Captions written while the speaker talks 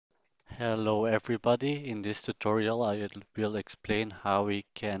Hello everybody. In this tutorial I will explain how we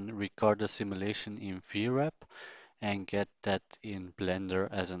can record a simulation in VRAP and get that in Blender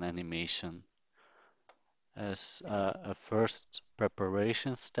as an animation. As a first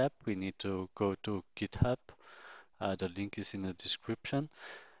preparation step, we need to go to GitHub. The link is in the description,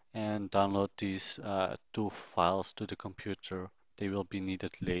 and download these two files to the computer. They will be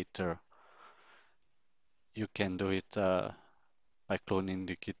needed later. You can do it by cloning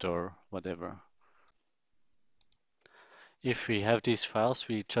the Git or whatever. If we have these files,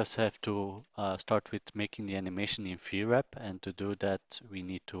 we just have to start with making the animation in VRAP, and to do that, we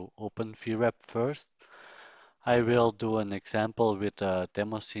need to open VRAP first. I will do an example with a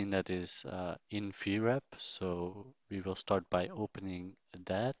demo scene that is in VRAP, so we will start by opening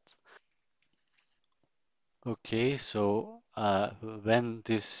that. Okay, so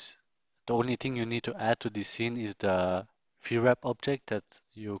the only thing you need to add to this scene is the VRAP object that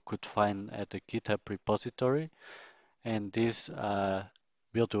you could find at the GitHub repository. And this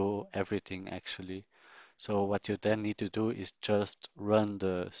will do everything actually. So what you then need to do is just run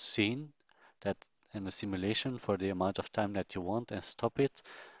the scene that and the simulation for the amount of time that you want and stop it.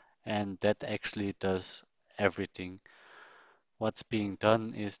 And that actually does everything. What's being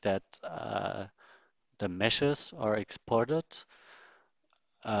done is that the meshes are exported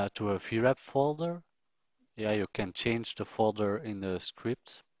to a VRAP folder. Yeah, you can change the folder in the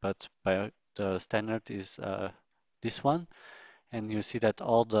scripts, but by the standard is this one. And you see that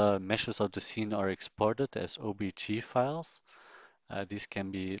all the meshes of the scene are exported as OBJ files. These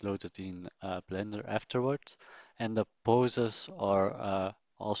can be loaded in Blender afterwards. And the poses are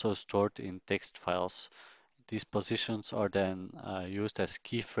also stored in text files. These positions are then used as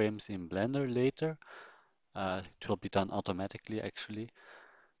keyframes in Blender later. It will be done automatically, actually.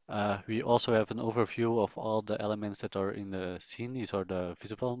 We also have an overview of all the elements that are in the scene. These are the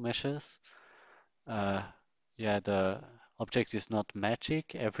visible meshes. Uh, yeah, the object is not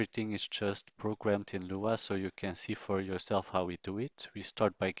magic. Everything is just programmed in Lua, so you can see for yourself how we do it. We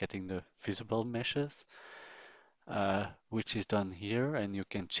start by getting the visible meshes, which is done here, and you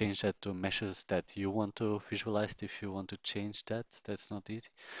can change that to meshes that you want to visualize if you want to change that. That's not easy.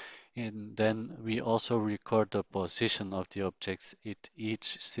 And then we also record the position of the objects at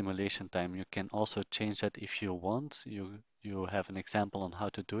each simulation time. You can also change that if you want. You have an example on how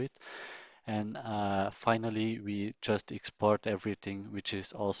to do it. And finally, we just export everything, which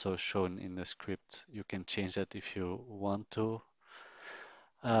is also shown in the script. You can change that if you want to.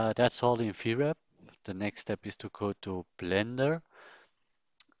 That's all in VRAP. The next step is to go to Blender.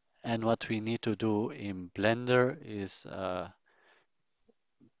 And what we need to do in Blender is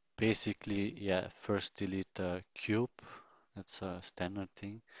basically, yeah, first delete the cube. That's a standard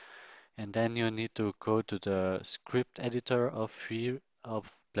thing. And then you need to go to the script editor of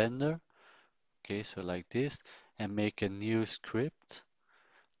Blender. Okay, so like this, and make a new script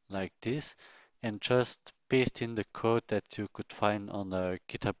like this, and just paste in the code that you could find on the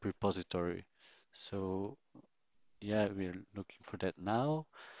GitHub repository. So yeah, we're looking for that now.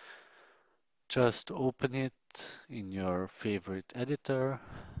 Just open it in your favorite editor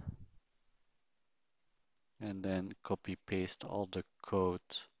and then copy paste all the code.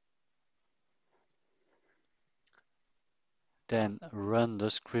 Then run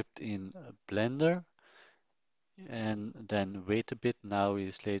the script in Blender and then wait a bit. Now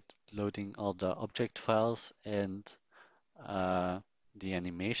is loading all the object files and uh, the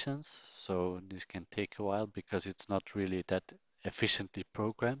animations. So this can take a while because it's not really that efficiently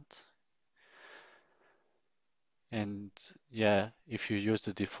programmed. And yeah, if you use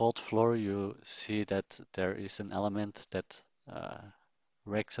the default floor, you see that there is an element that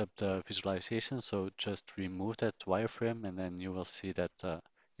wrecks up the visualization. So just remove that wireframe and then you will see that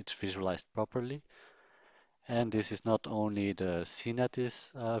it's visualized properly. And this is not only the scene that is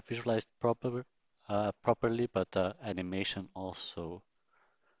visualized properly, but the animation also.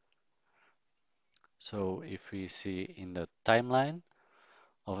 So if we see in the timeline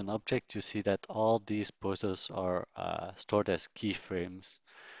of an object, you see that all these poses are stored as keyframes,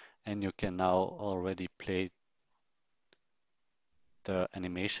 and you can now already play the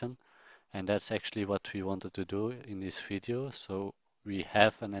animation. And that's actually what we wanted to do in this video. So we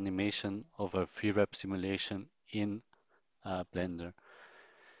have an animation of a VRAP simulation in Blender.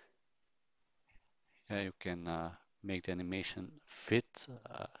 Yeah, you can make the animation fit.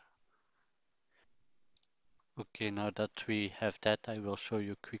 Okay, now that we have that, I will show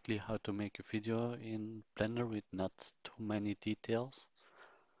you quickly how to make a video in Blender with not too many details.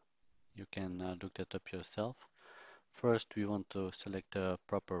 You can look that up yourself. First, we want to select the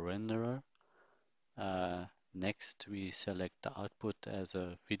proper renderer. Next, we select the output as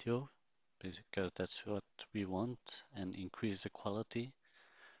a video. because that's what we want, and increase the quality,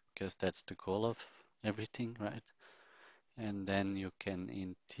 because that's the goal of everything, right? And then you can,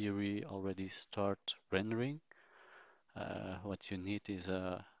 in theory, already start rendering. What you need is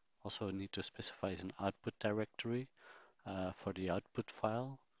also need to specify is an output directory for the output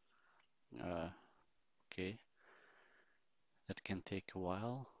file. Uh, okay, that can take a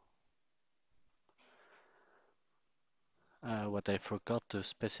while. What I forgot to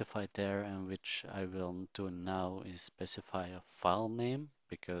specify there, and which I will do now, is specify a file name,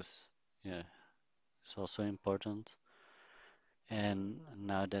 because yeah, it's also important. And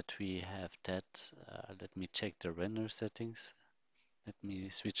now that we have that, let me check the render settings. Let me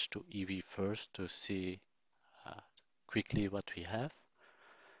switch to Eevee first to see uh, quickly what we have.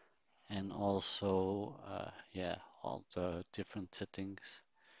 And also, yeah, all the different settings.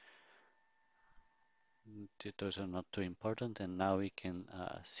 Those are not too important. And now we can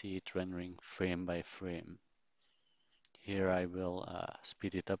see it rendering frame by frame. Here I will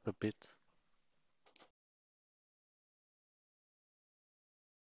speed it up a bit.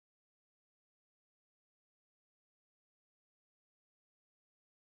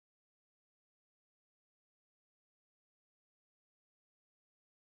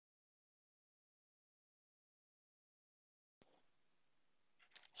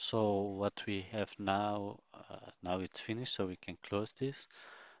 So what we have now, now it's finished, so we can close this.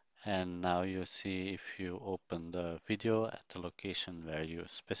 And now you see, if you open the video at the location where you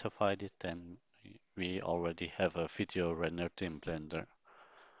specified it, then we already have a video rendered in Blender,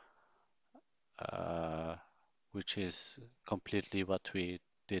 uh, which is completely what we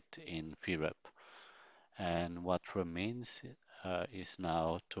did in VREP. And what remains is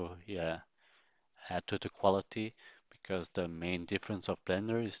now to, yeah, add to the quality, because the main difference of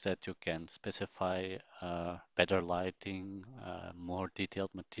Blender is that you can specify better lighting, more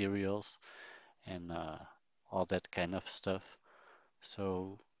detailed materials, and all that kind of stuff.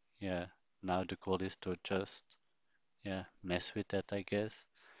 So yeah, now the goal is to just, yeah, mess with that, I guess.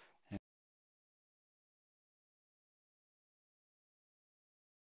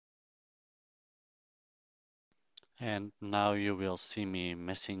 And now you will see me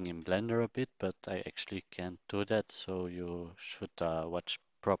messing in Blender a bit, but I actually can't do that, so you should watch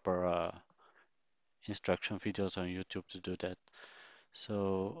proper instruction videos on YouTube to do that.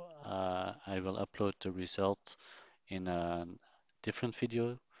 So I will upload the result in a different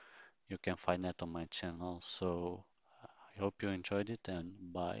video. You can find that on my channel. So I hope you enjoyed it, and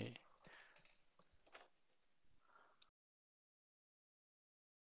bye.